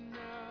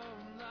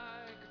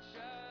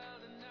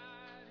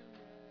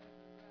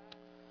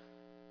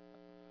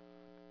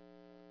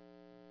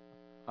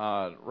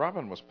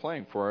Robin was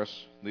playing for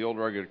us the Old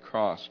Rugged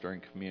Cross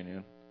during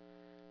communion.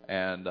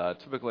 And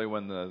typically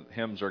when the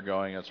hymns are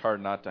going, it's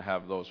hard not to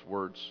have those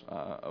words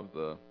of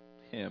the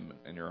hymn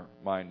in your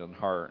mind and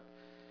heart.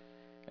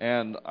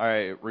 And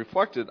I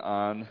reflected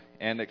on,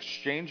 and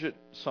exchange it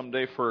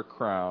someday for a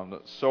crown.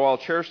 So I'll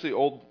cherish the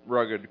old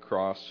rugged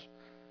cross,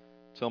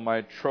 till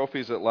my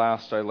trophies at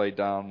last I lay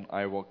down.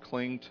 I will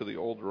cling to the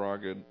old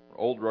rugged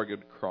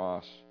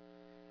cross,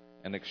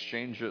 and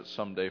exchange it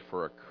someday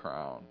for a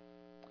crown.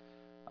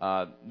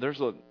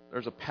 There's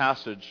a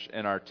passage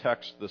in our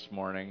text this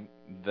morning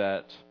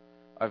that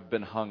I've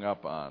been hung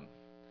up on,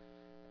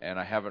 and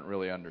I haven't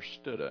really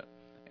understood it.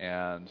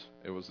 And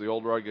it was the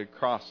old rugged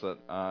cross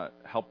that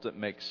helped it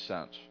make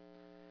sense.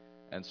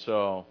 And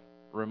so,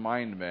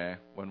 remind me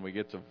when we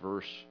get to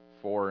verse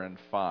 4 and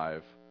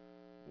 5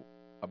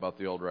 about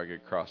the old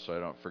rugged cross, so I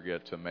don't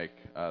forget to make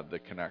the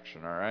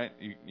connection, all right?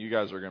 You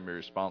guys are going to be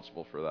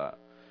responsible for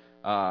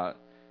that.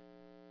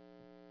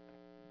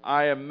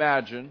 I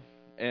imagine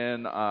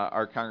in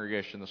our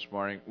congregation this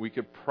morning, we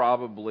could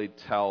probably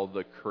tell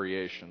the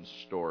creation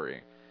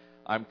story.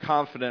 I'm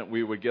confident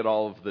we would get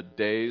all of the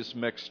days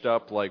mixed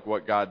up, like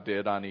what God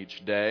did on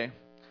each day.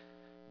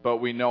 But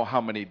we know how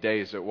many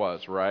days it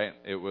was, right?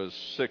 It was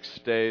 6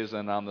 days,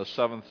 and on the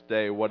seventh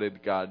day, what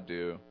did God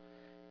do?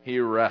 He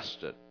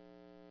rested.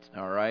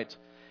 All right?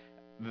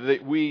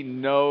 We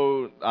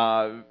know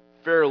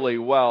fairly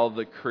well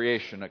the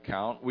creation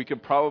account. We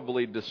could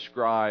probably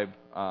describe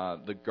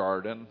the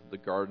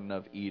Garden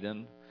of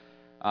Eden.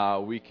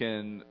 We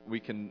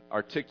can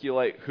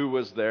articulate who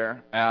was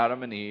there,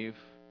 Adam and Eve.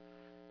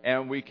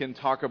 And we can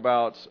talk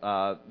about,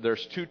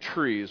 there's 2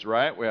 trees,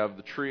 right? We have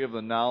the tree of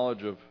the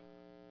knowledge of,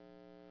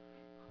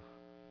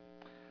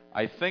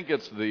 I think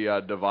it's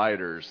the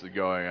dividers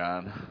going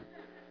on.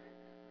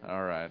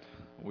 All right.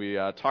 We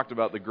talked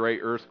about the great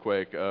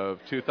earthquake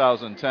of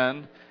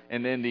 2010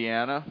 in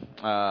Indiana,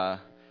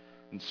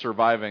 and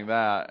surviving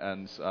that.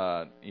 And,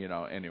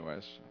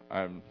 anyways,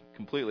 I'm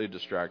completely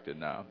distracted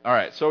now. All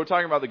right. So we're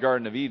talking about the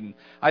Garden of Eden.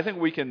 I think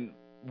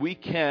we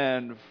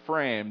can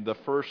frame the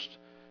first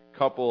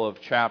couple of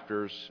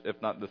chapters,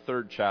 if not the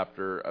third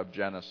chapter of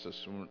Genesis.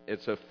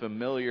 It's a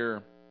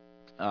familiar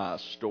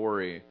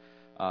story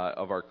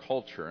of our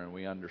culture, and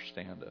we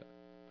understand it.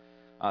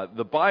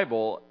 The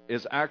Bible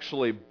is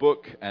actually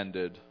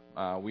book-ended.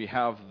 We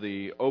have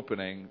the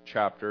opening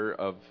chapter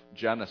of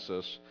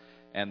Genesis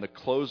and the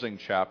closing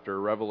chapter,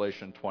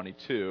 Revelation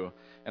 22.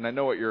 And I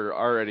know what you're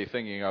already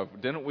thinking of.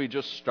 Didn't we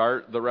just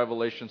start the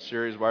Revelation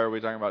series? Why are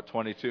we talking about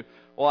 22?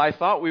 Well, I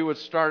thought we would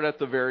start at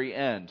the very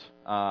end,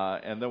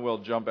 and then we'll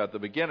jump at the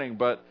beginning.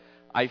 But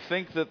I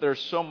think that there's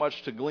so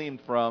much to glean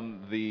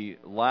from the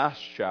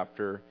last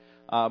chapter.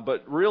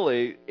 But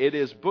really, it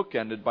is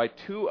bookended by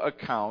 2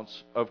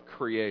 accounts of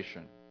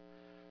creation.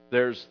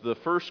 There's the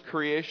first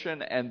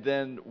creation, and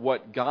then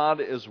what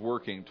God is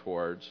working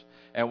towards,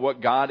 and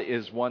what God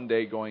is one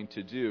day going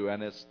to do,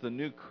 and it's the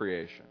new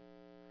creation.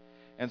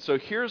 And so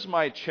here's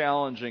my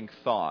challenging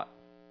thought.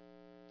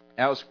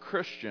 As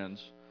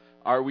Christians,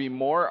 are we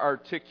more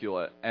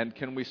articulate, and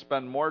can we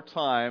spend more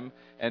time,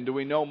 and do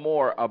we know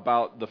more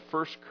about the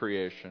first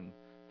creation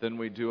than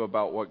we do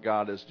about what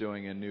God is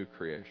doing in new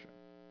creation?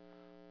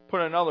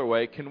 Put another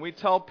way, can we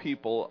tell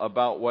people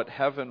about what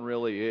heaven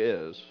really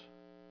is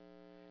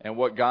and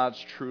what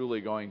God's truly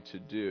going to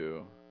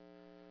do?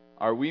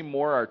 Are we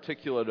more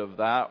articulate of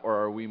that, or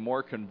are we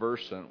more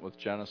conversant with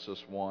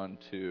Genesis 1,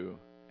 2,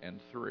 and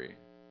 3?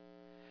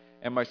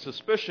 And my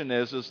suspicion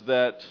is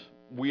that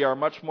we are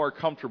much more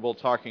comfortable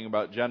talking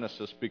about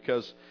Genesis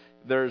because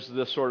there's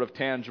this sort of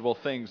tangible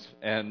things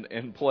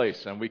in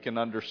place, and we can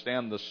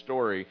understand the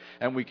story,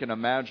 and we can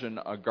imagine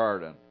a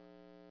garden.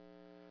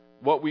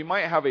 What we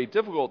might have a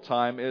difficult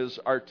time is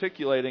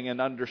articulating and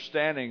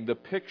understanding the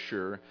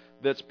picture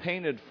that's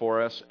painted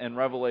for us in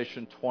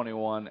Revelation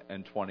 21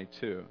 and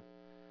 22.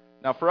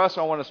 Now, for us,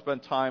 I want to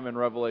spend time in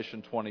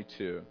Revelation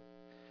 22.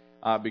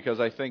 Because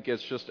I think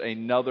it's just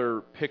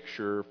another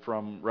picture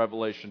from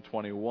Revelation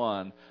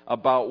 21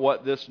 about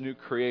what this new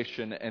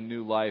creation and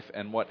new life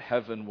and what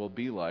heaven will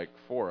be like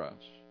for us.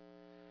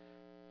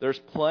 There's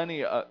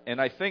plenty,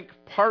 and I think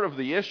part of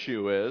the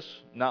issue is,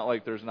 not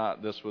like there's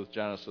not this with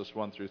Genesis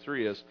 1 through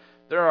 3, is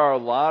there are a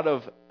lot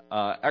of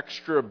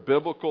extra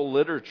biblical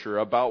literature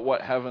about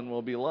what heaven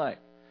will be like.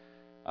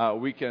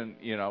 We can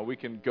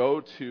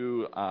go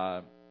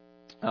to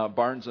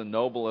Barnes and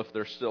Noble if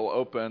they're still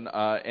open,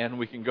 and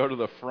we can go to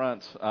the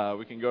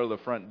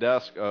front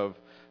desk of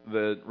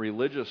the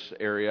religious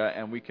area,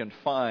 and we can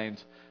find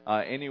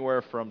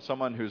anywhere from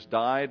someone who's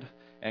died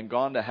and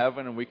gone to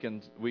heaven, and we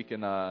can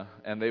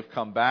and they've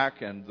come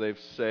back, and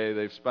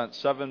they've spent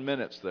 7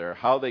 minutes there.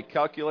 How they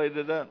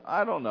calculated it,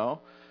 I don't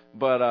know,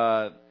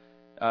 but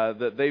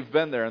that they've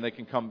been there and they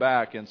can come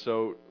back, and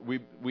so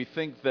we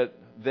think that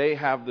they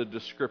have the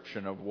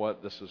description of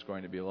what this is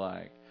going to be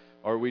like.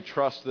 Or we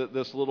trust that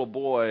this little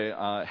boy,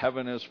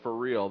 heaven is for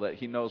real, that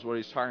he knows what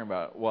he's talking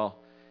about. Well,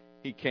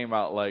 he came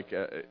out like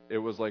it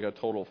was like a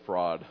total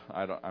fraud.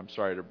 I'm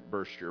sorry to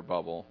burst your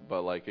bubble,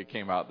 but like it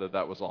came out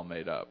that was all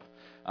made up.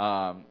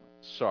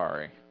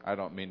 Sorry, I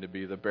don't mean to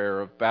be the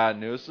bearer of bad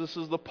news. This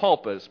is the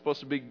pulpit. It's supposed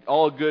to be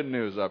all good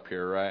news up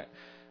here, right?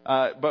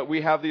 But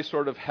we have these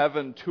sort of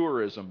heaven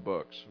tourism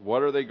books.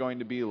 What are they going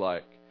to be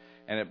like?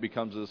 And it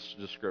becomes this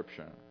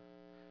description.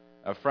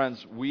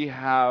 Friends, we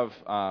have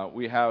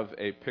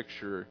a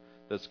picture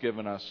that's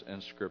given us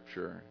in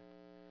Scripture.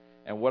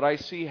 And what I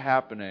see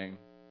happening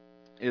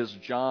is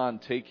John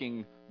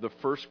taking the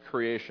first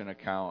creation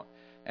account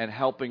and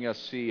helping us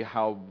see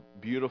how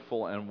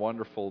beautiful and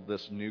wonderful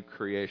this new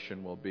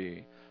creation will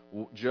be.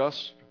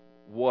 Just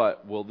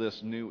what will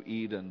this new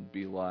Eden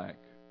be like?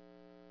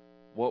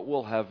 What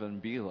will heaven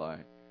be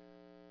like?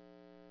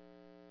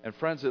 And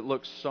friends, it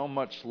looks so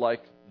much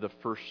like the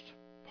first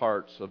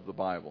parts of the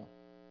Bible.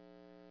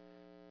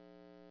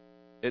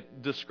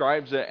 It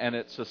describes it, and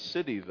it's a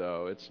city,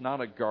 though. It's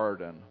not a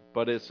garden,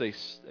 but it's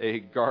a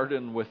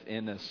garden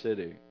within a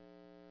city.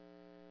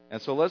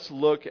 And so let's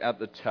look at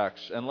the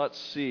text, and let's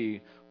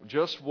see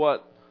just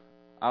what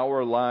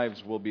our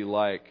lives will be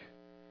like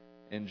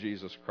in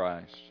Jesus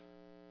Christ.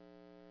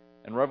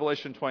 In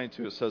Revelation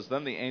 22, it says,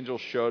 "Then the angel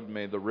showed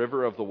me the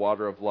river of the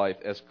water of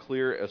life, as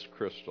clear as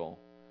crystal,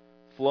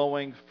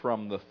 flowing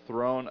from the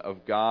throne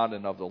of God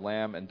and of the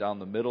Lamb and down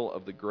the middle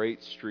of the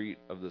great street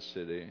of the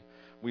city."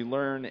 We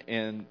learn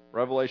in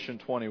Revelation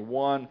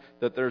 21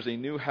 that there's a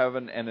new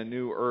heaven and a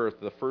new earth.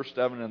 The first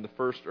heaven and the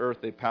first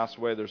earth, they pass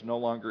away. There's no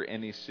longer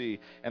any sea.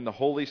 And the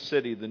holy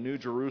city, the new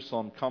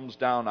Jerusalem, comes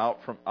down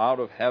out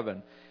of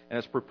heaven and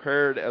is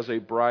prepared as a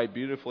bride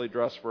beautifully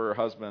dressed for her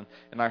husband.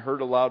 And I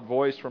heard a loud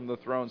voice from the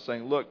throne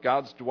saying, "Look,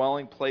 God's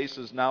dwelling place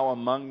is now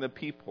among the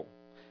people,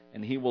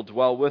 and he will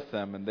dwell with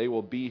them, and they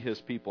will be his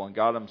people, and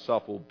God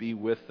himself will be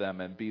with them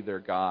and be their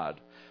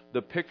God."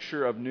 The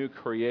picture of new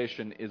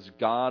creation is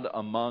God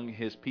among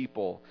his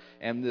people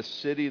and this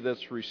city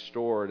that's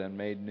restored and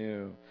made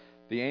new.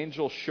 The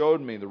angel showed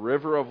me the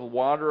river of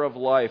water of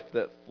life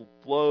that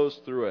flows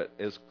through it,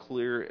 as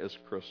clear as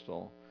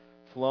crystal,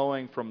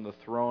 flowing from the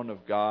throne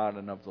of God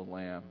and of the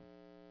Lamb.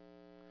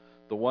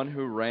 The one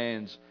who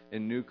reigns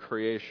in new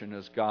creation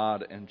is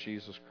God and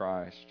Jesus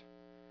Christ.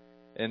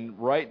 And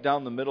right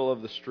down the middle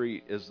of the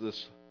street is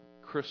this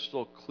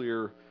crystal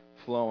clear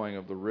flowing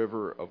of the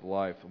river of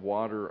life,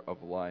 water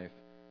of life.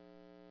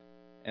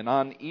 And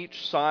on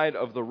each side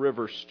of the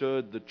river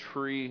stood the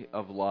tree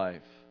of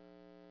life.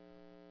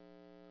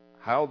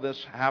 How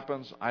this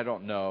happens, I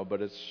don't know,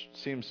 but it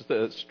seems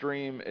the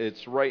stream,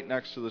 it's right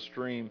next to the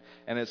stream,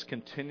 and it's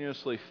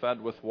continuously fed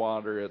with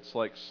water. It's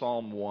like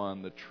Psalm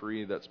 1, the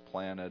tree that's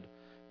planted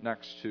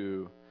next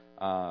to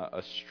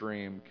a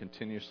stream,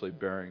 continuously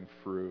bearing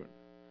fruit.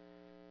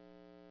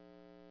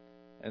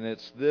 And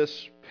it's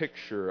this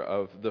picture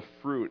of the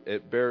fruit.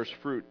 It bears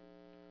fruit,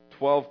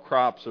 12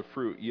 crops of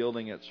fruit,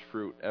 yielding its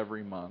fruit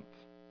every month.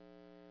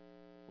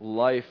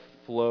 Life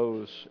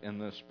flows in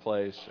this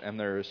place, and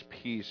there is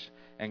peace,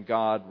 and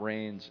God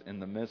reigns in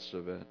the midst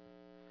of it.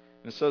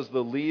 And it says,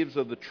 "The leaves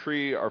of the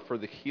tree are for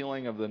the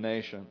healing of the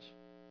nations.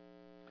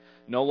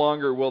 No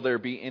longer will there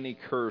be any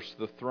curse.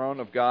 The throne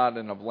of God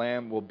and of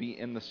Lamb will be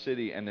in the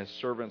city, and his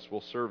servants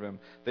will serve him.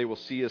 They will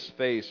see his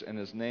face, and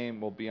his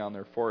name will be on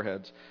their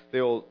foreheads.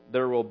 There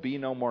will be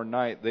no more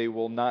night. They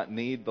will not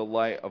need the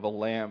light of a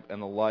lamp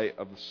and the light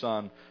of the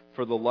sun,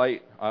 for the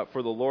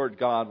Lord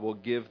God will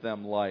give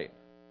them light,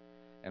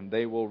 and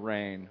they will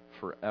reign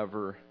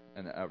forever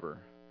and ever."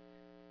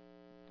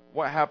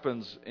 What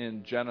happens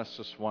in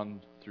Genesis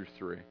 1 through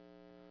 3?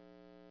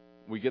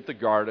 We get the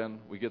garden,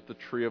 we get the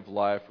tree of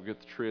life, we get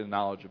the tree of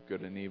knowledge of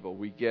good and evil.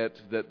 We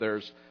get that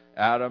there's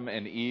Adam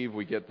and Eve,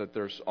 we get that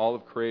there's all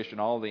of creation,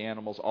 all of the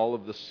animals, all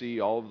of the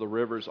sea, all of the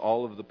rivers,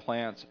 all of the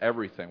plants,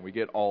 everything. We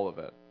get all of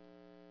it.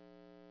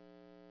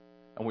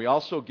 And we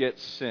also get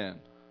sin.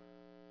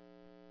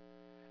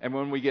 And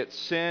when we get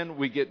sin,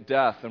 we get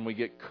death and we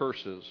get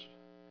curses.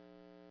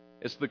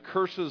 It's the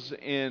curses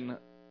in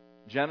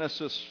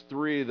Genesis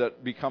 3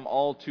 that become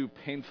all too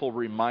painful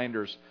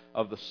reminders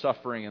of the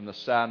suffering and the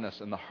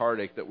sadness and the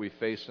heartache that we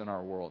face in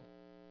our world.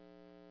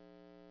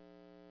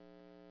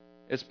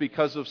 It's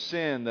because of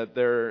sin that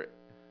there's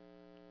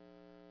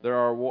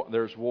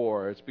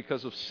war. It's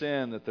because of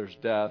sin that there's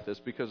death. It's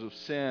because of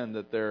sin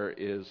that there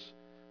is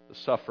the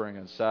suffering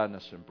and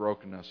sadness and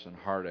brokenness and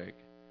heartache.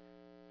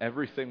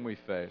 Everything we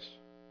face.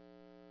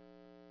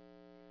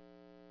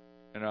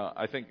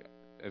 I think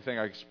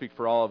I can speak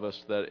for all of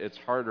us that it's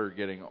harder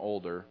getting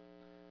older.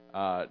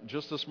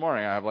 Just this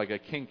morning, I have like a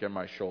kink in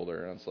my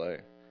shoulder, and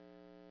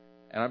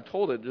I'm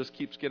told it just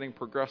keeps getting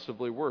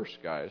progressively worse,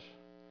 guys.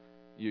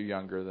 You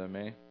younger than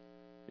me,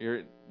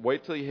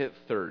 wait till you hit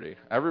 30.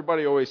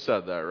 Everybody always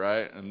said that,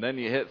 right? And then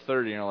you hit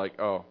 30, and you're like,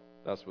 oh,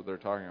 that's what they're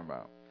talking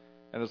about.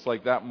 And it's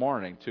like that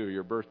morning too,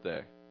 your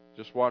birthday.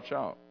 Just watch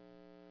out.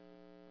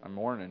 I'm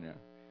warning you.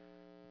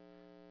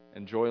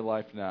 Enjoy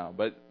life now.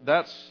 But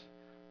that's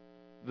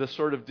the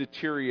sort of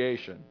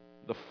deterioration,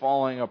 the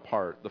falling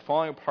apart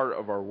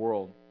of our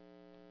world.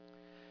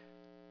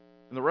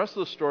 In the rest of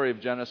the story of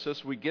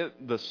Genesis, we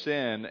get the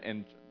sin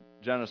in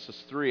Genesis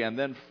 3, and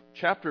then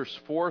chapters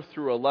 4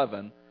 through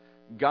 11,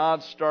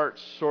 God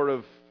starts sort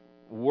of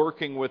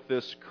working with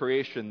this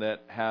creation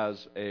that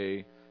has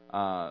a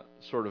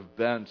sort of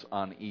bent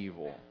on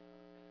evil.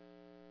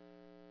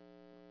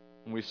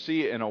 And we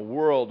see in a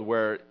world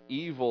where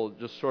evil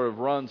just sort of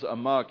runs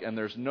amok and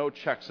there's no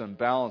checks and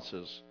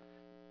balances,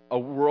 a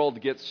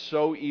world gets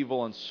so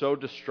evil and so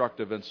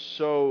destructive and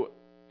so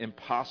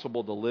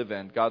impossible to live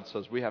in, God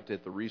says we have to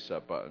hit the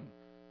reset button.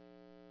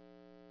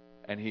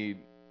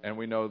 And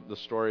we know the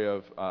story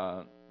of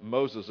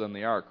Moses and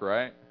the ark,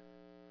 right?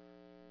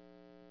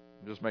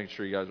 Just making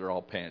sure you guys are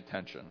all paying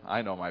attention.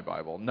 I know my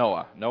Bible.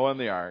 Noah and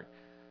the ark.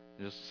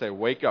 Just say,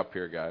 wake up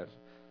here, guys.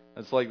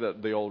 It's like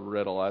the old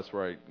riddle. That's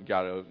where I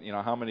got it.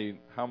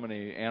 How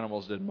many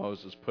animals did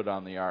Moses put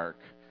on the ark?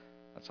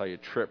 That's how you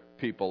trip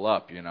people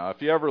up,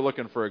 If you're ever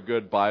looking for a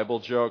good Bible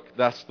joke,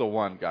 that's the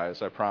one,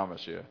 guys. I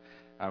promise you.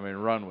 I mean,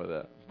 run with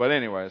it. But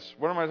anyways,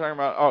 what am I talking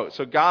about? Oh,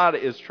 so God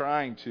is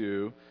trying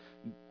to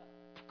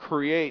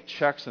create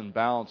checks and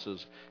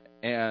balances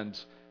and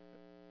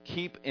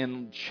keep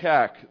in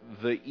check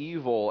the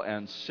evil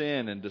and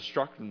sin and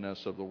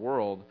destructiveness of the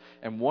world.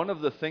 And one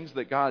of the things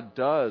that God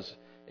does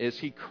is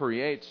He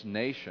creates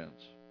nations.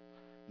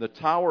 The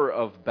Tower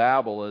of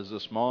Babel is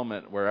this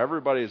moment where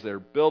everybody's there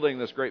building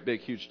this great big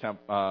huge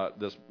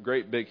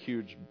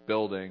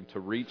building to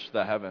reach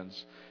the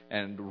heavens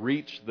and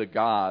reach the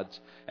gods,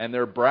 and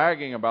they're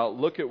bragging about,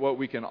 look at what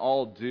we can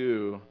all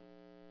do,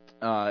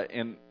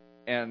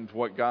 and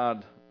what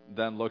God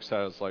then looks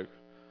at is like,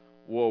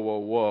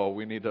 whoa,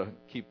 we need to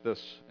keep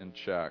this in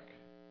check.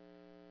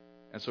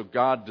 And so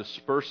God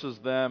disperses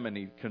them and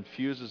He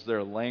confuses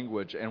their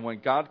language. And when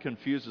God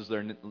confuses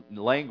their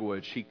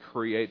language, He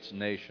creates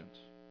nations.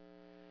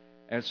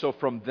 And so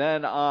from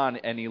then on,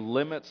 and He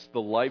limits the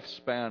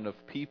lifespan of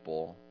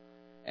people.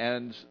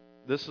 And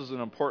this is an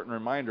important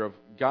reminder of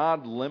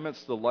God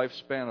limits the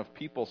lifespan of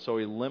people, so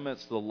He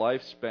limits the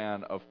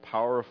lifespan of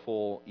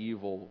powerful,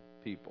 evil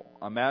people.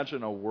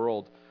 Imagine a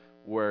world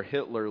where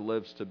Hitler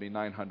lives to be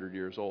 900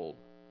 years old.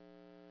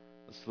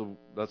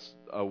 That's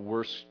a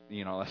worst,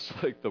 that's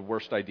like the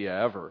worst idea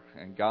ever.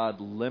 And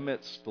God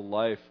limits the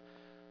life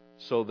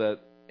so that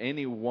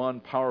any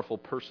one powerful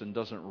person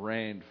doesn't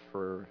reign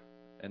for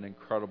an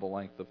incredible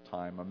length of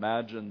time.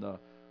 Imagine the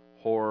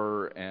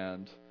horror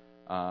and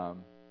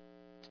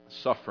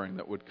suffering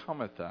that would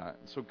come at that.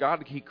 So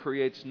God, He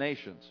creates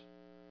nations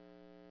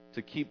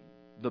to keep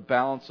the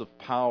balance of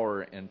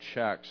power in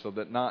check so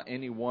that not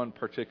any one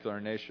particular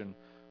nation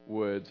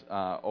would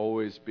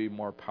always be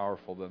more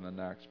powerful than the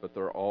next, but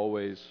they're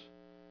always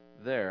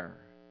there.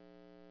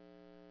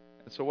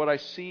 And so what I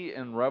see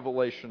in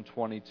Revelation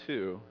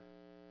 22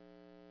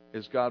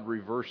 is God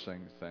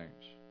reversing things,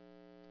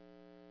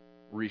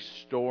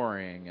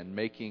 restoring and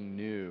making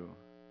new.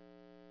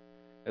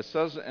 It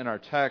says in our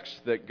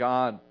text that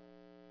God,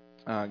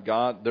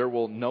 there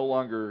will no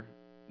longer,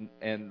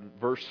 in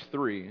verse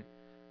 3,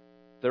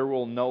 there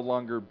will no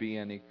longer be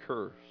any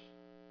curse.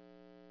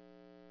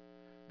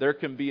 There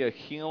can be a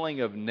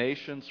healing of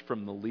nations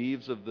from the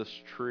leaves of this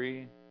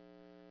tree,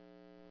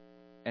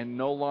 and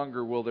no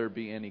longer will there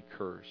be any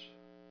curse.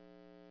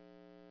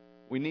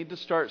 We need to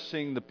start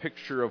seeing the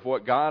picture of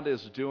what God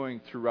is doing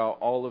throughout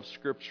all of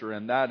Scripture,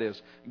 and that is,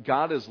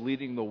 God is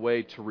leading the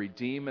way to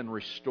redeem and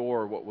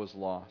restore what was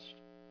lost.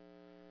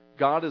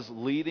 God is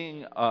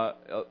leading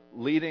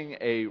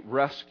a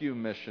rescue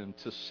mission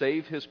to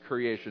save His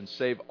creation,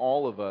 save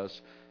all of us,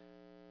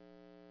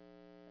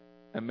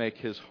 and make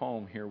His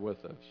home here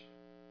with us.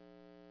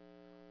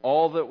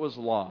 All that was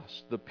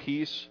lost, the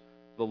peace,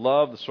 the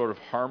love, the sort of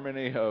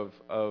harmony of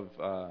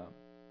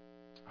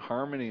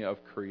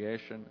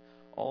creation,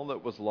 all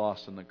that was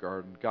lost in the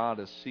garden, God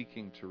is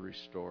seeking to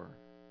restore.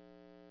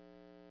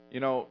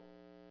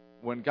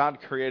 When God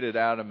created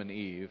Adam and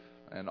Eve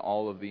and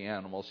all of the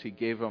animals, He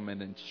gave them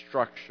an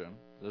instruction.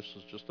 This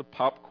is just a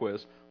pop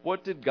quiz.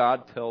 What did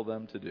God tell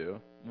them to do?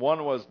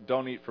 One was,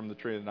 don't eat from the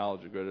tree of the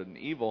knowledge of good and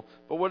evil.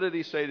 But what did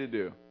He say to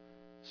do?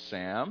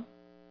 Sam,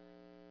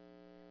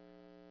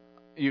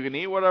 you can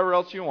eat whatever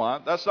else you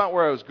want. That's not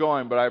where I was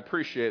going, but I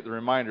appreciate the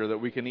reminder that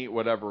we can eat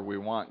whatever we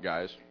want,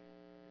 guys.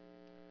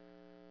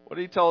 What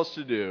did He tell us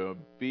to do?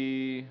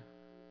 Be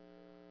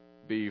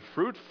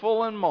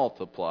fruitful and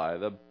multiply.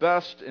 The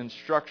best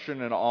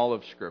instruction in all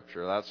of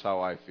Scripture. That's how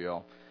I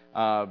feel.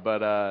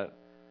 But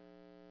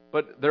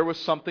there was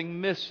something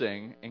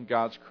missing in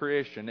God's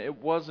creation. It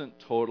wasn't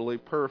totally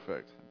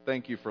perfect.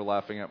 Thank you for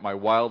laughing at my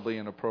wildly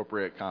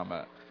inappropriate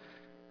comment.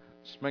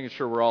 Just making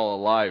sure we're all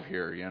alive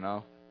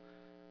here,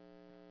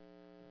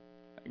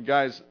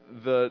 Guys,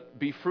 the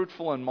be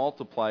fruitful and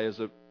multiply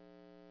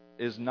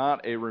is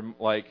not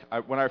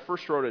when I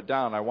first wrote it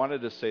down, I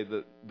wanted to say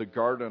that the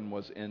garden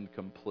was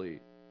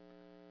incomplete.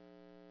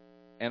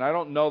 And I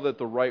don't know that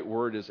the right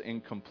word is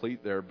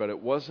incomplete there, but it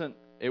wasn't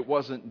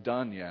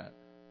done yet.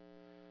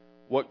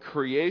 What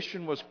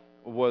creation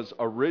was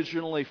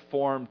originally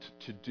formed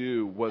to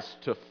do was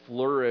to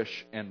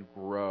flourish and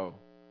grow.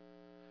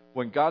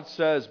 When God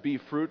says, be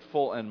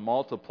fruitful and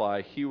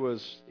multiply, He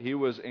was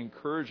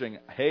encouraging,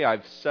 hey,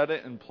 I've set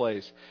it in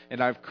place, and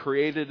I've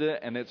created it,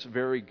 and it's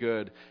very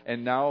good.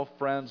 And now,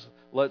 friends,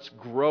 let's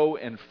grow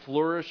and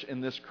flourish in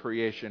this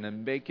creation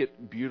and make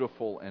it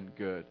beautiful and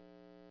good.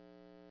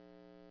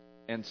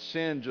 And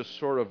sin just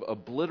sort of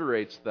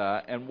obliterates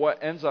that. And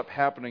what ends up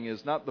happening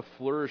is not the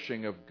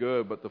flourishing of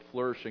good, but the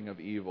flourishing of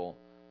evil.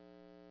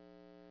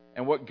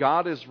 And what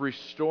God is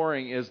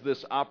restoring is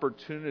this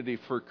opportunity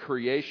for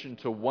creation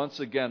to once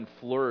again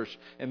flourish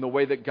in the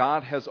way that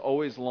God has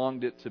always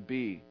longed it to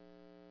be.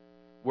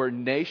 Where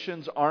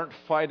nations aren't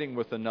fighting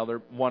with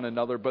one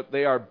another, but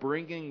they are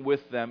bringing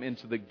with them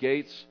into the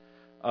gates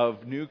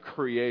of new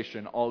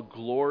creation all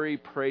glory,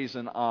 praise,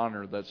 and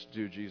honor that's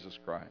due Jesus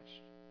Christ.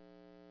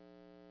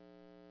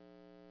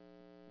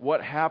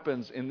 What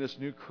happens in this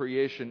new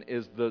creation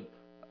is the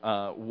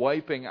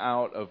wiping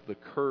out of the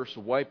curse,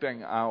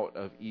 wiping out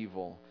of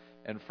evil.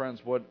 And friends,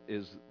 what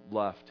is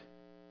left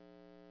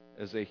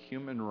is a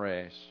human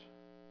race,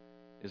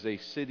 is a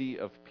city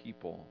of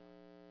people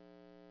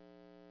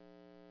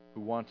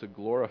who want to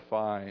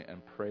glorify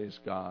and praise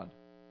God.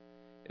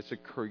 It's a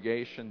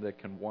creation that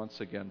can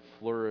once again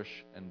flourish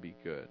and be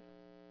good.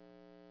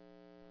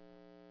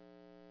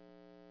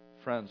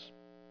 Friends,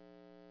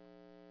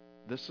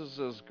 this is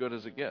as good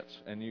as it gets.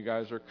 And you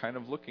guys are kind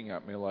of looking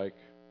at me like,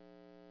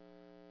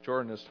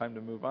 Jordan, it's time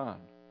to move on.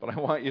 But I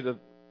want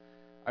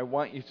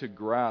you to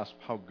grasp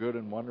how good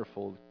and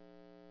wonderful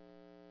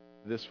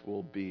this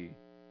will be.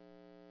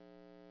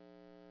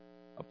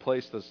 A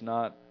place that's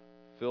not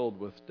filled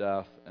with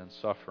death and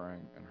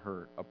suffering and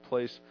hurt. A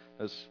place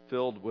that's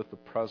filled with the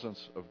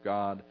presence of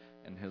God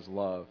and His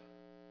love.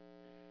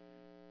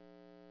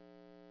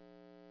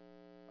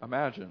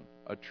 Imagine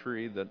a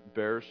tree that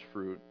bears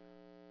fruit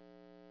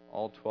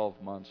all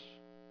 12 months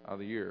out of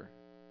the year.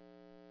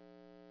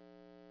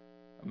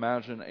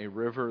 Imagine a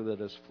river that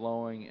is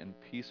flowing and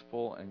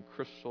peaceful and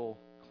crystal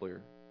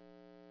clear.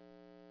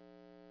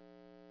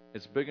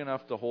 It's big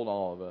enough to hold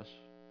all of us,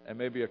 and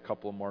maybe a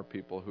couple more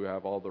people who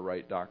have all the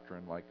right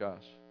doctrine like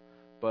us.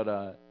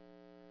 But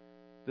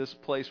this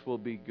place will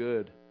be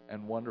good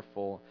and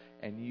wonderful,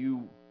 and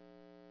you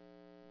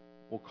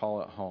will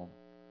call it home.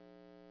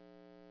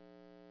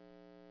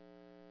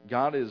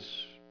 God is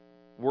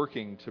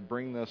working to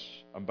bring this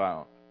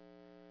about.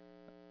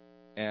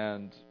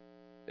 And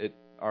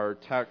our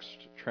text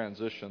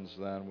transitions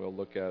then, we'll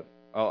look at...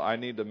 I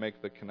need to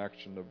make the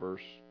connection to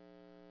verse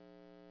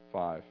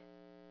 5.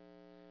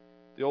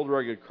 The old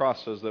rugged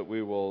cross says that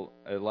we will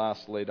at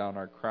last lay down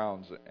our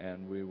crowns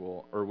and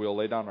we'll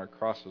lay down our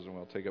crosses and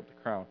we'll take up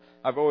the crown.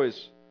 I've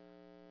always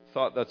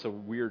thought that's a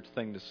weird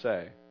thing to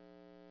say,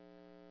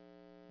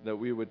 that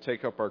we would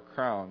take up our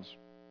crowns.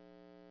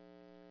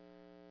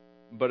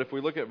 But if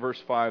we look at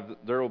verse 5,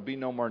 there will be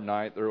no more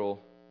night. There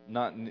will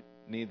not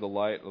need the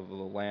light of the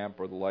lamp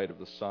or the light of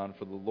the sun,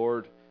 for the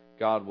Lord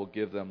God will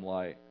give them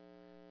light,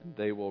 and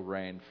they will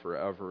reign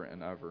forever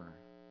and ever.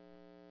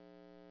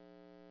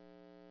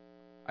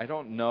 I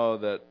don't know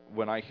that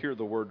when I hear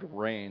the word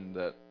reign,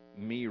 that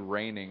me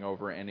reigning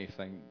over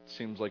anything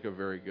seems like a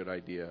very good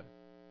idea.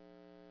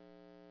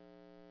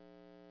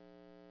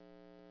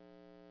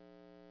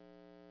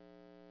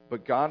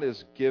 But God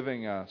is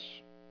giving us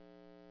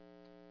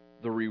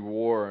the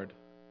reward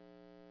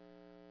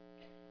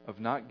of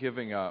not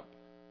giving up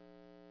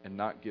and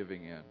not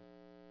giving in.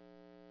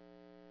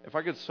 If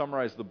I could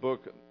summarize the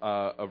book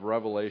of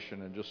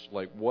Revelation and just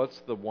like what's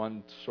the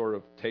one sort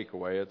of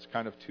takeaway, it's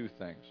kind of two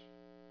things.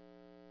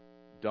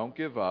 Don't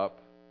give up.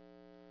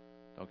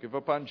 Don't give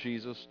up on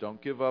Jesus.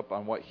 Don't give up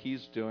on what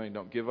He's doing.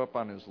 Don't give up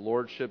on His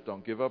lordship.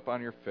 Don't give up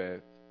on your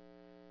faith.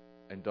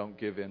 And don't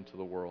give in to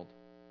the world.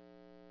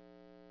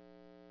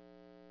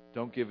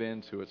 Don't give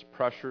in to its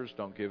pressures.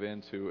 Don't give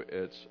in to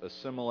its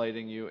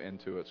assimilating you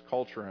into its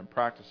culture and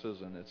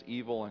practices and its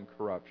evil and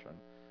corruption.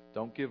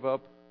 Don't give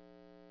up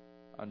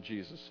on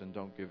Jesus and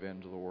don't give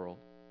in to the world.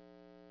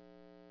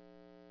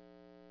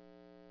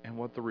 And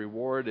what the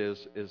reward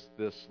is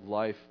this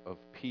life of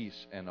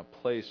peace and a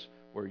place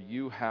where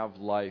you have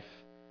life,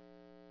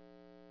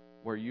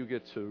 where you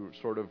get to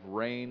sort of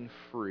reign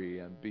free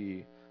and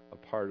be a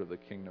part of the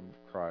kingdom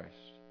of Christ.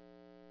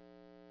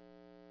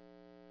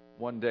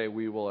 One day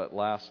we will at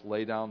last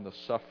lay down the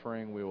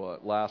suffering, we will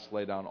at last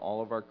lay down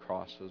all of our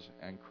crosses,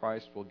 and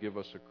Christ will give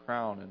us a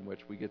crown in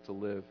which we get to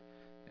live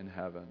in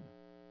heaven.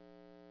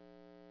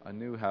 A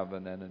new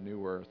heaven and a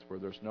new earth where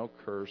there's no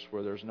curse,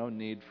 where there's no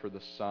need for the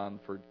sun,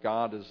 for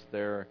God is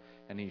there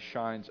and He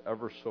shines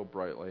ever so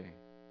brightly.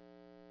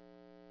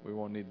 We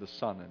won't need the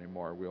sun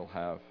anymore. We'll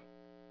have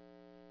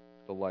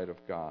the light of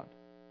God.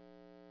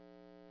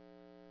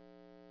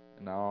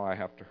 And now I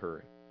have to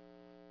hurry.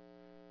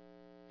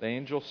 The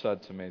angel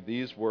said to me,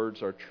 "These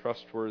words are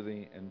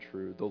trustworthy and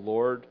true. The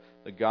Lord,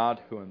 the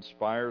God who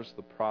inspires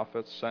the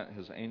prophets, sent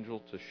His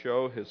angel to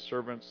show His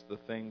servants the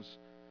things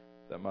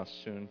that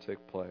must soon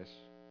take place.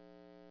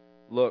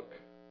 Look,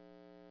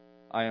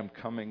 I am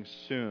coming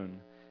soon,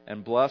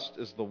 and blessed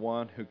is the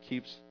one who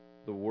keeps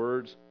the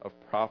words of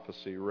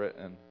prophecy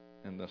written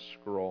in this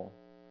scroll.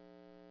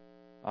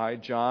 I,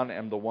 John,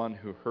 am the one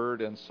who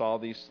heard and saw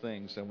these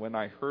things, and when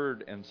I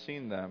heard and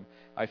seen them,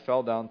 I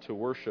fell down to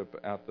worship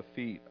at the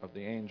feet of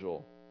the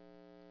angel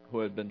who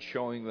had been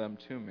showing them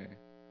to me.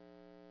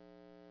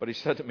 But he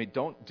said to me,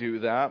 'Don't do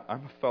that.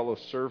 I'm a fellow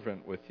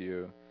servant with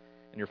you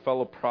and your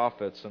fellow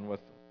prophets and with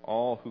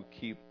all who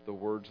keep the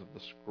words of the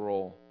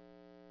scroll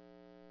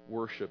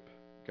worship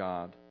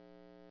God.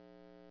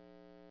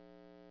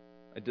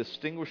 A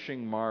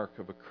distinguishing mark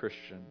of a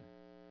Christian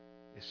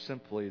is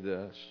simply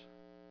this,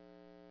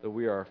 that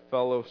we are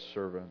fellow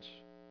servants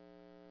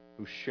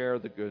who share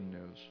the good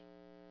news,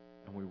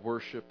 and we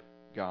worship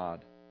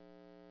God.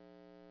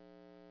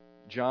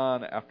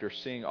 John, after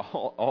seeing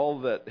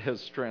all that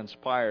has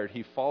transpired,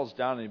 he falls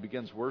down and he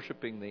begins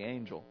worshiping the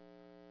angel.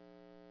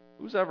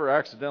 Who's ever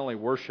accidentally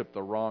worshiped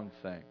the wrong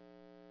thing?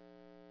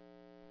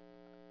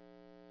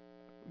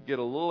 We get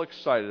a little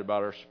excited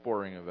about our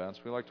sporting events.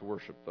 We like to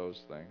worship those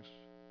things.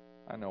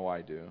 I know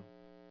I do.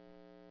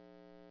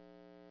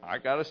 I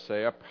gotta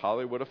say, I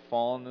probably would have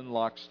fallen in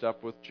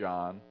lockstep with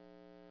John.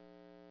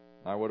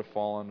 I would have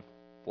fallen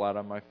flat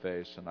on my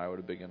face, and I would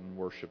have begun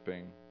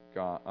worshiping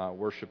God,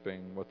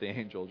 worshiping what the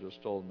angel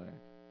just told me.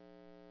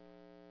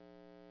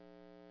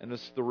 And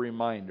it's the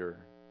reminder.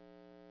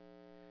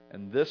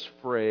 And this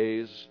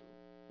phrase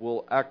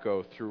will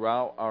echo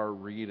throughout our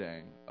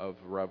reading of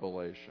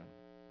Revelation.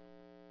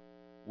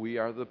 We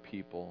are the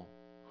people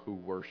who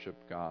worship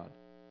God.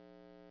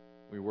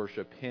 We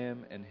worship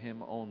Him and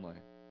Him only.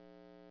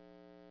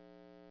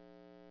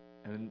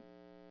 And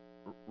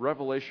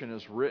Revelation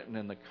is written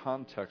in the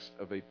context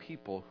of a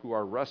people who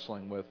are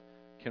wrestling with,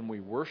 can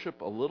we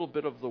worship a little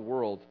bit of the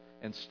world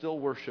and still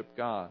worship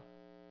God?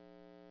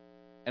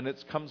 And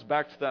it comes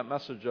back to that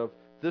message of,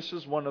 this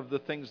is one of the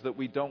things that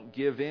we don't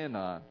give in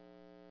on.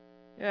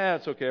 Yeah,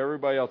 it's okay,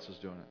 everybody else is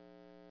doing it.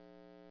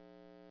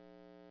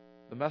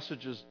 The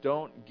message is,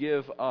 don't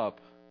give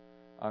up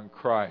on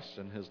Christ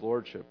and His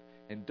Lordship,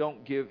 and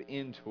don't give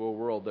in to a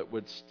world that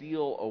would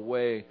steal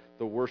away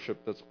the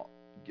worship that's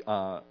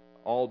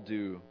all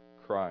due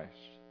Christ.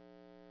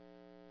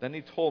 Then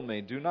he told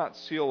me, do not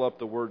seal up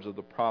the words of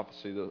the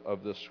prophecy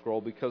of this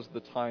scroll, because the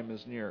time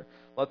is near.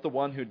 Let the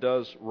one who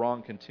does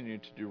wrong continue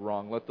to do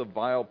wrong. Let the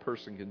vile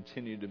person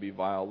continue to be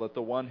vile. Let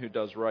the one who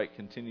does right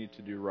continue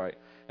to do right.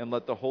 And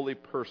let the holy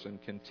person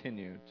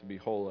continue to be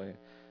holy.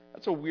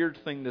 That's a weird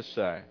thing to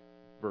say.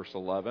 Verse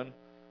 11.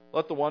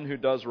 Let the one who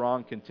does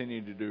wrong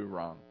continue to do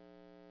wrong.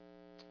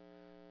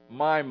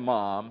 My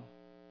mom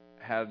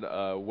had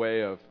a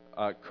way of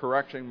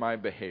correcting my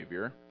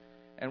behavior.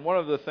 And one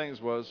of the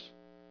things was,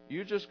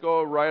 you just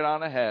go right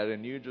on ahead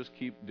and you just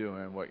keep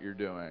doing what you're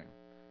doing.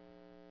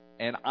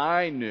 And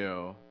I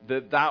knew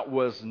that that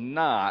was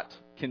not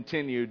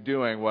continue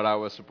doing what I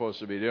was supposed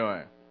to be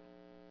doing.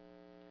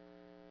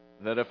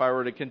 That if I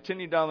were to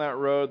continue down that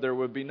road, there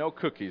would be no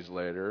cookies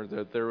later,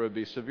 that there would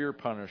be severe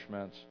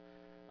punishments,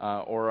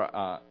 I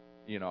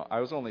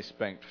was only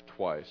spanked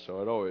twice,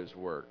 so it always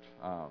worked.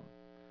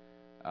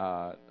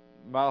 Mouthwash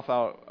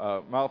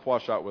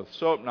out with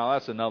soap, now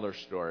that's another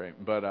story,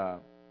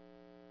 but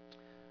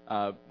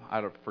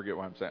I don't forget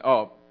what I'm saying.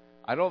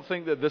 I don't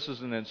think that this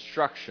is an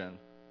instruction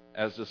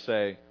as to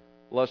say,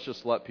 let's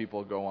just let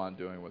people go on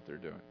doing what they're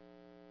doing.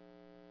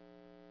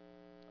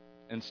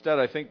 Instead,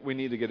 I think we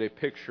need to get a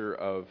picture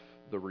of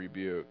the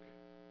rebuke.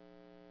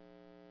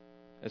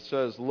 It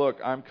says, look,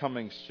 I'm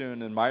coming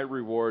soon, and my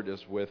reward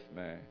is with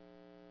me.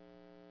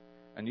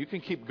 And you can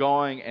keep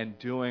going and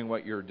doing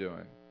what you're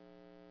doing.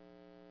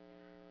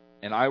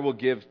 And I will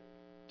give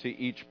to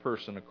each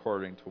person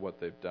according to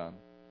what they've done.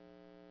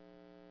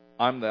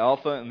 I'm the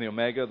Alpha and the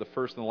Omega, the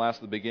first and the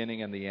last, the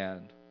beginning and the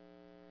end.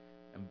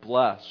 And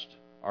blessed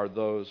are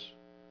those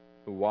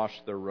who wash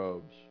their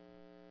robes,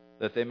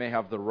 that they may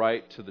have the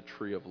right to the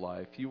tree of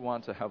life. You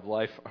want to have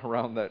life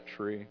around that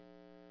tree.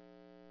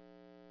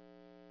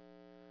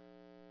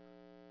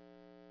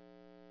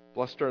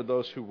 Blessed are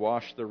those who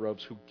wash their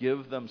robes, who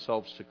give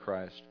themselves to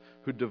Christ,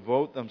 who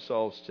devote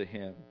themselves to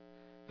Him,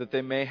 that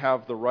they may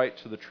have the right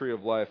to the tree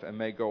of life and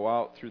may go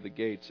out through the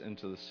gates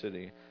into the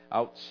city.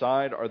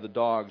 Outside are the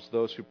dogs,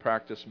 those who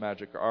practice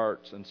magic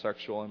arts and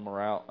sexual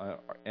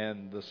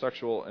and the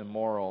sexual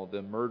immoral,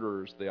 the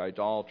murderers, the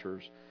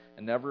idolaters,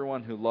 and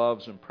everyone who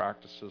loves and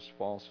practices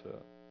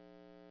falsehood.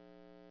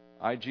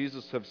 I,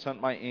 Jesus, have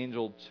sent my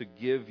angel to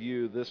give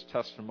you this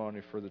testimony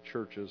for the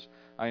churches.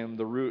 I am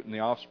the root and the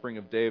offspring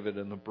of David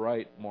and the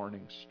bright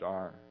morning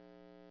star.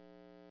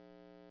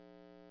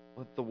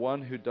 Let the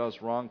one who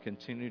does wrong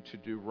continue to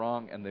do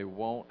wrong, and they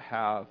won't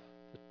have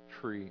the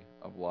tree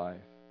of life.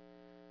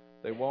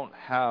 They won't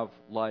have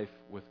life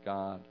with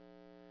God.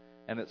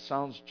 And it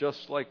sounds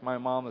just like my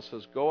mom that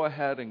says, go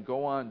ahead and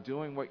go on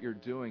doing what you're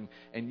doing,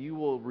 and you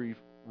will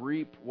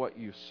reap what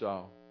you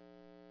sow.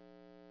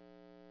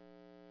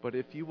 But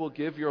if you will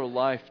give your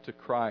life to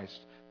Christ,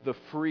 the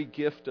free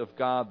gift of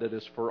God that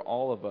is for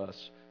all of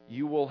us,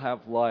 you will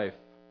have life.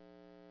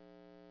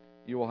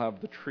 You will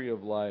have the tree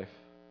of life.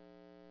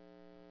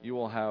 You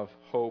will have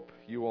hope.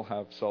 You will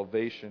have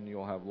salvation. You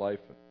will have life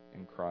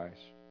in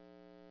Christ.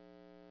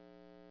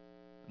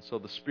 And so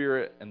the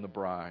Spirit and the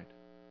bride,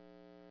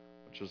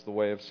 which is the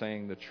way of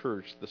saying the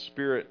church, the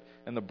Spirit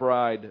and the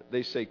bride,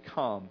 they say,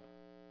 come.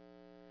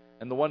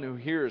 And the one who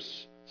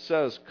hears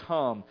says,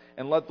 come.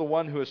 And let the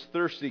one who is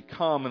thirsty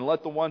come. And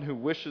let the one who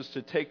wishes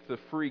to take the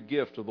free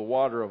gift of the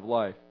water of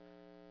life,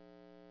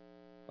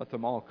 let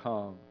them all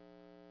come.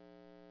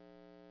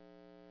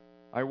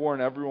 I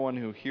warn everyone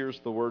who hears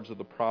the words of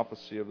the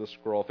prophecy of this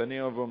scroll. If any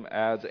of them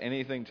adds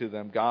anything to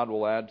them, God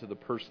will add to the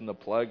person the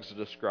plagues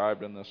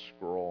described in this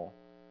scroll.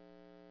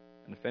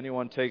 And if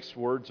anyone takes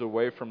words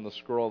away from the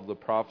scroll of the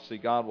prophecy,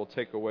 God will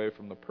take away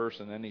from the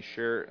person any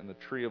share in the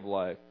tree of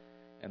life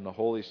and the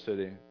holy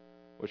city,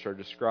 which are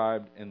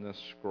described in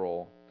this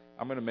scroll.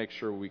 I'm going to make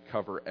sure we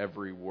cover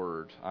every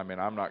word. I'm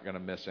not going to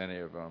miss any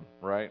of them,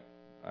 right?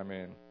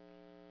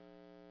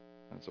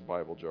 That's a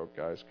Bible joke,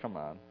 guys. Come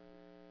on.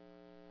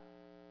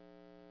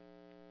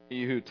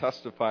 He who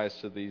testifies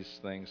to these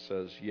things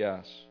says,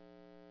 yes,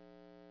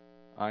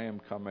 I am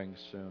coming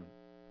soon.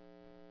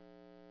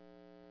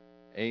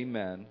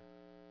 Amen.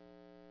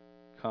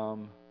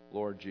 Come,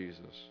 Lord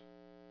Jesus.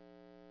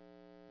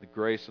 The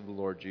grace of the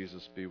Lord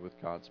Jesus be with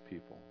God's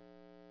people.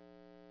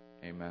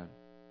 Amen.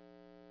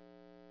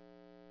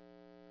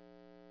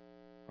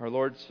 Our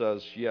Lord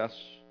says, yes,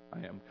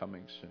 I am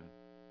coming soon.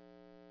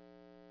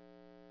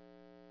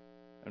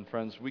 And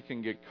friends, we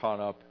can get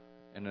caught up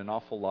in an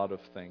awful lot of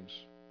things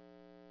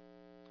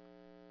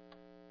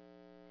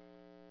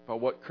about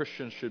what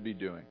Christians should be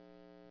doing.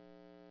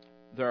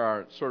 There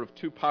are sort of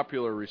two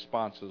popular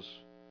responses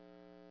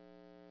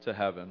to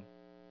heaven,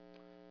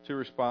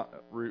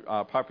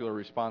 popular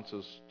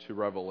responses to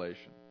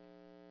Revelation.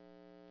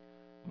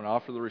 I'm going to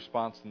offer the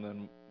response and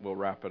then we'll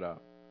wrap it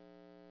up.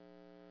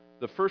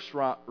 The first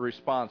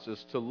response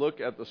is to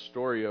look at the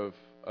story of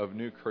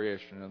new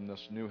creation and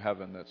this new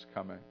heaven that's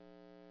coming.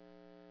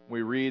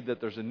 We read that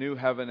there's a new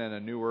heaven and a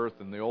new earth,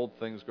 and the old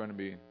thing's going to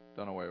be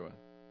done away with.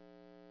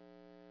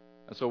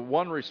 And so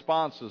one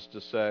response is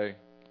to say,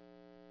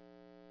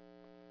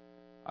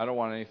 I don't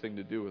want anything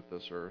to do with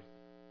this earth.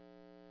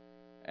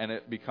 And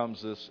it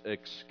becomes this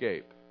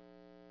escape.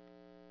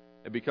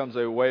 It becomes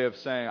a way of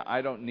saying,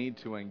 I don't need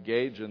to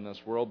engage in this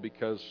world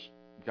because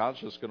God's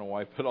just going to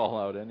wipe it all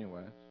out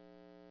anyway.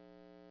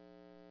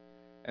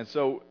 And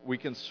so we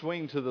can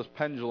swing to this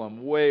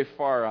pendulum way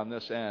far on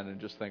this end and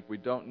just think we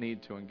don't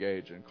need to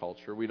engage in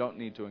culture. We don't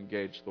need to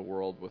engage the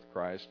world with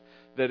Christ.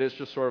 That it's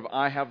just sort of,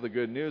 I have the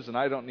good news and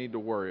I don't need to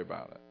worry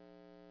about it.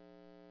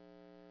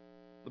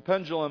 The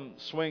pendulum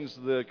swings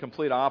the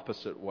complete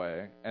opposite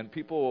way, and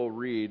people will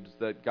read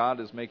that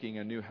God is making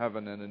a new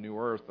heaven and a new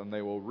earth, and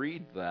they will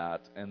read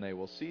that, and they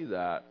will see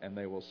that, and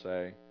they will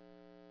say,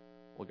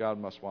 well, God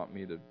must want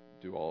me to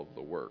do all of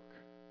the work.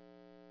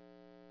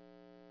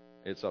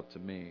 It's up to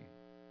me.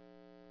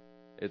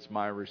 It's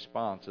my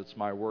response. It's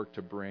my work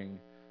to bring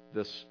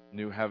this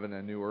new heaven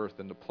and new earth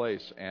into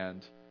place,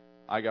 and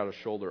I got to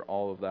shoulder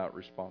all of that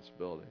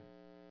responsibility.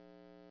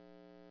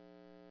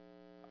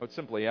 I would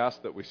simply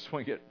ask that we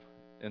swing it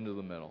into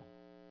the middle.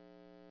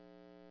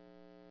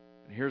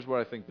 And here's what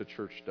I think the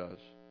church does.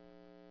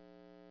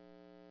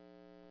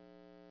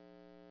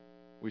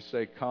 We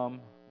say,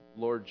 come,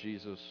 Lord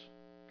Jesus,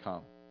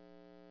 come.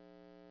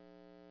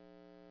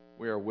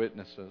 We are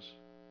witnesses.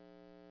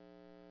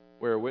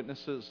 We are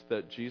witnesses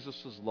that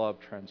Jesus' love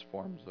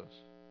transforms us.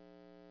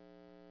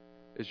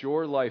 Is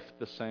your life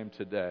the same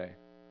today?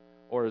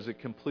 Or is it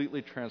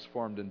completely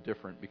transformed and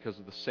different because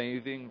of the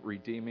saving,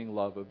 redeeming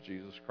love of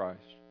Jesus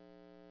Christ?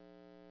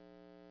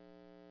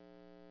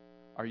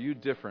 Are you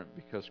different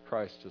because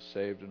Christ has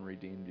saved and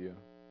redeemed you?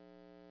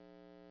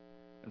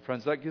 And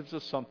friends, that gives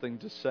us something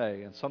to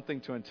say and something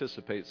to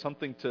anticipate,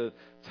 something to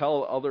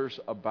tell others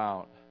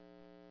about.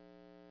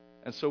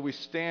 And so we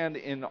stand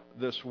in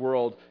this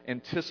world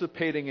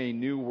anticipating a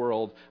new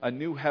world, a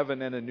new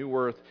heaven and a new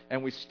earth,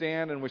 and we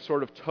stand and we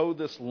sort of toe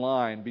this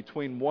line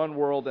between one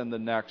world and the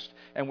next,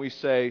 and we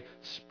say,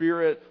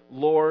 Spirit,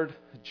 Lord,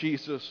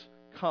 Jesus,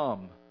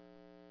 come.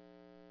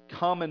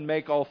 Come and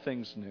make all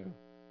things new.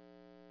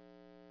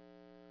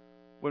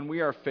 When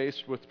we are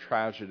faced with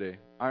tragedy,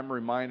 I'm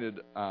reminded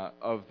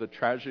of the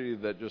tragedy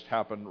that just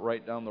happened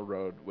right down the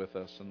road with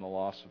us in the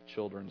loss of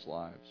children's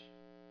lives.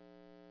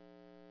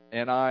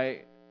 And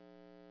I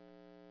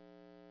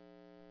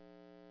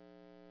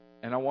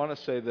want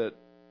to say that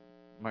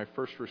my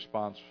first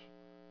response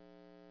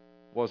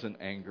wasn't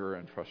anger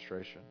and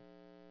frustration.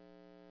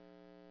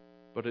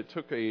 But it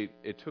took a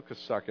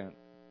second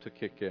to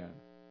kick in.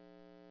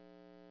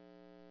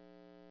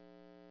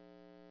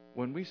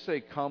 When we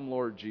say, come,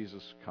 Lord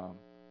Jesus, come,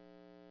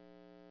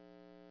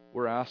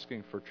 we're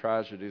asking for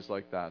tragedies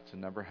like that to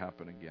never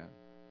happen again.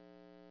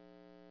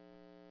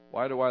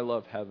 Why do I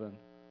love heaven?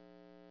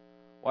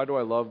 Why do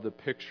I love the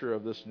picture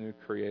of this new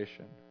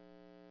creation?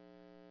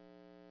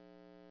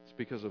 It's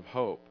because of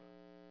hope.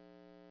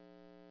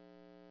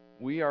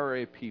 We are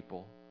a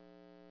people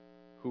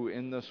who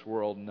in this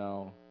world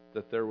know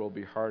that there will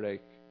be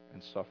heartache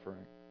and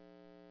suffering.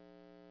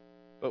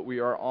 But we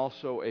are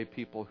also a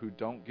people who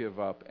don't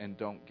give up and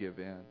don't give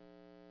in.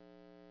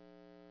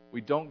 We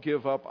don't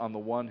give up on the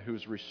one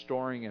who's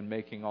restoring and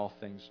making all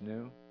things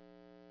new.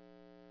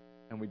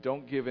 And we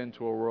don't give in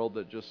to a world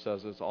that just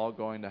says it's all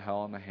going to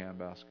hell in a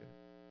handbasket.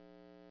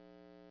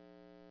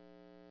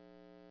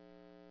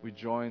 We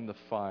join the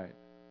fight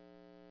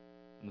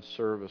in the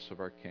service of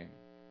our King.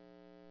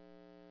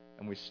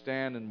 And we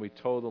stand and we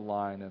toe the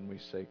line and we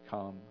say,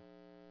 come,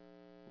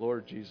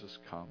 Lord Jesus,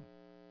 come.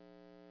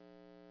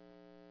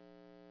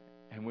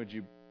 And would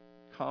you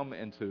come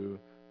into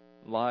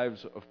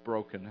lives of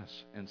brokenness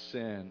and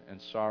sin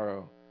and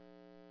sorrow?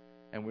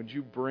 And would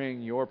you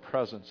bring your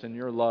presence and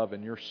your love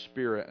and your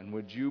spirit? And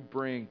would you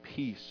bring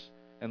peace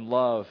and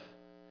love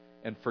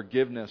and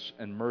forgiveness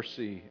and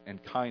mercy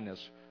and kindness?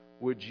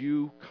 Would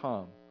you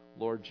come,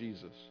 Lord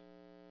Jesus?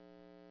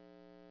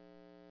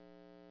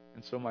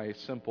 And so my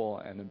simple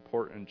and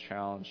important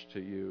challenge to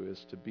you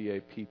is to be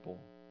a people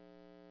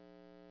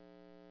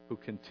who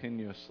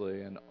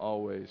continuously and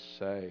always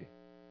say,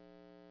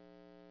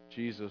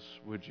 Jesus,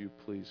 would you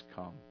please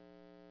come?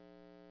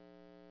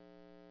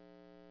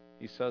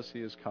 He says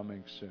he is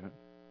coming soon.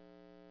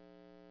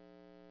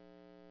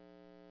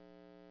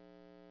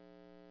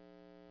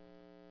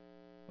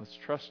 Let's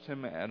trust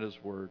him at his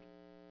word.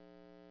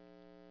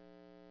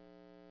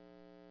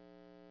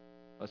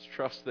 Let's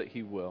trust that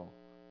he will.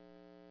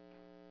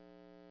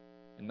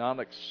 And not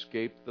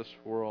escape this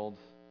world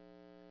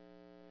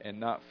and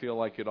not feel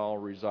like it all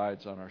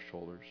resides on our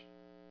shoulders.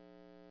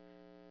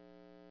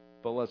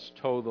 But let's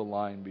toe the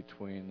line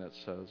between that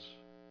says,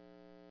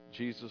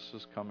 Jesus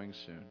is coming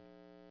soon.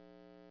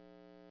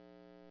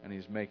 And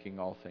he's making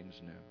all things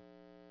new.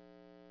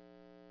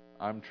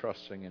 I'm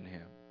trusting in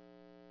him.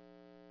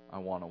 I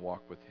want to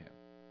walk with him.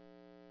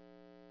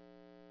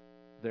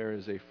 There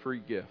is a free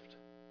gift.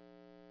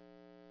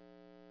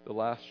 The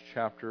last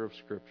chapter of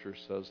Scripture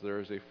says there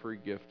is a free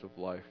gift of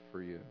life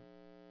for you.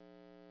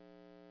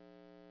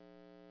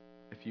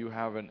 If you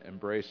haven't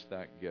embraced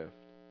that gift,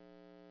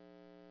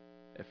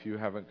 if you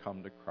haven't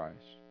come to Christ,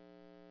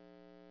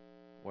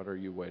 what are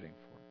you waiting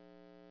for?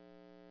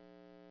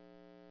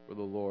 For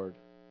the Lord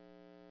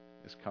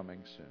is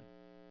coming soon.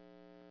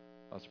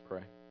 Let's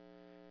pray.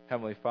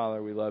 Heavenly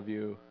Father, we love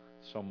you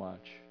so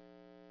much.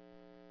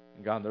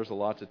 And God, there's a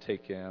lot to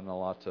take in, a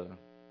lot to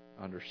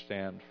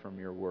understand from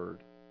your word.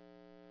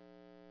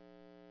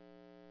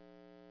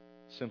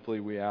 Simply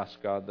we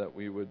ask, God, that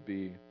we would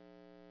be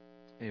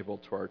able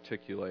to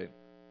articulate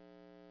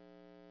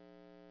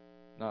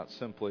not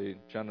simply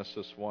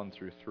Genesis 1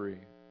 through 3,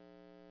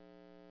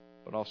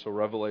 but also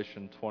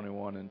Revelation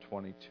 21 and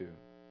 22.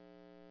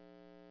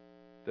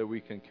 That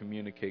we can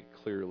communicate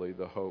clearly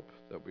the hope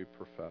that we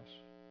profess.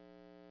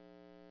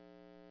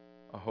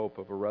 A hope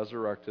of a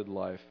resurrected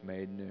life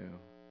made new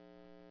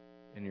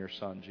in your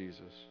Son,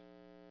 Jesus.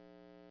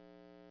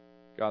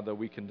 God, that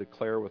we can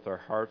declare with our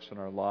hearts and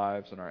our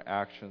lives and our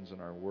actions and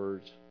our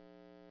words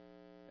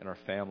and our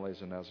families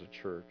and as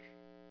a church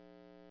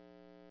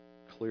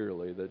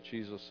clearly that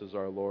Jesus is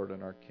our Lord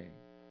and our King.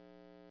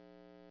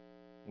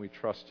 We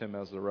trust him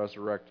as the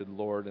resurrected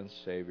Lord and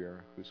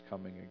Savior who's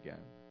coming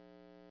again.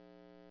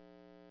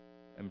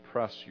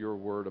 Impress your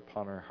word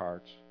upon our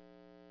hearts,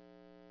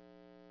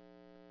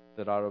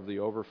 that out of the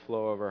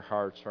overflow of our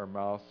hearts our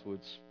mouths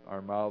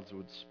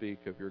would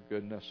speak of your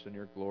goodness and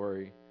your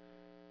glory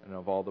and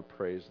of all the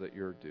praise that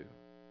you're due.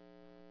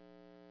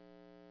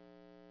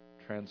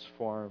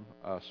 Transform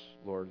us,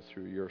 Lord,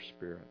 through your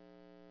Spirit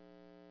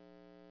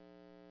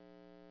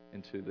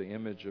into the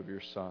image of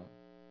your Son,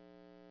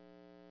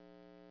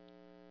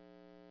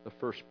 the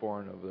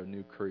firstborn of the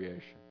new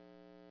creation.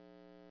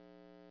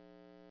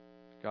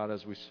 God,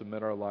 as we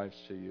submit our lives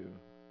to you,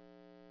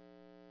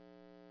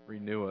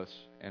 renew us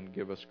and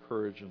give us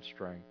courage and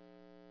strength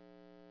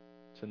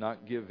to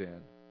not give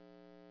in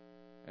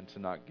and to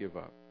not give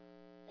up.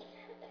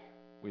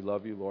 We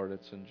love you, Lord.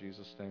 It's in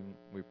Jesus' name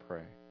we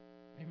pray.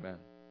 Amen.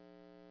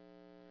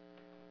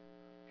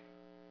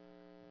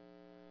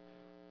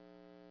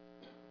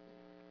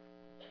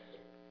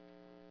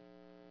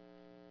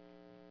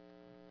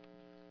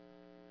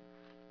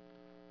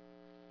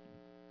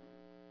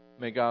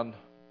 May God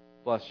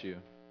bless you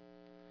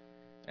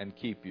and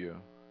keep you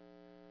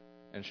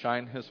and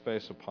shine his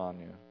face upon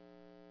you.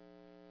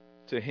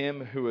 To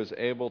him who is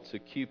able to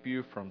keep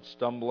you from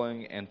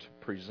stumbling and to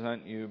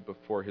present you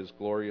before his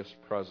glorious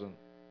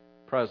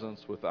presence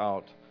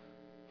without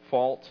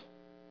fault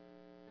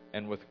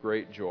and with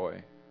great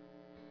joy.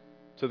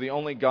 To the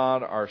only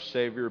God, our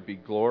Savior, be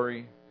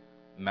glory,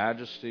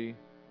 majesty,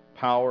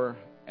 power,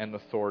 and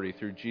authority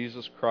through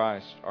Jesus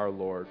Christ our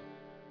Lord,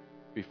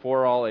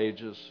 before all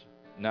ages,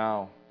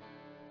 now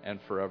and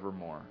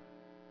forevermore.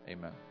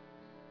 Amen.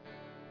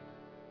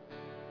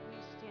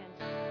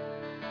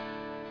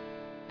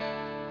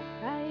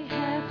 I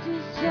have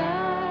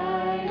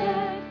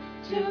decided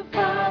to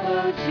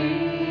follow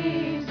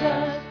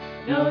Jesus.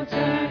 No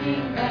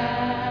turning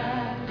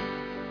back,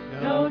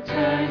 no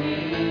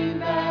turning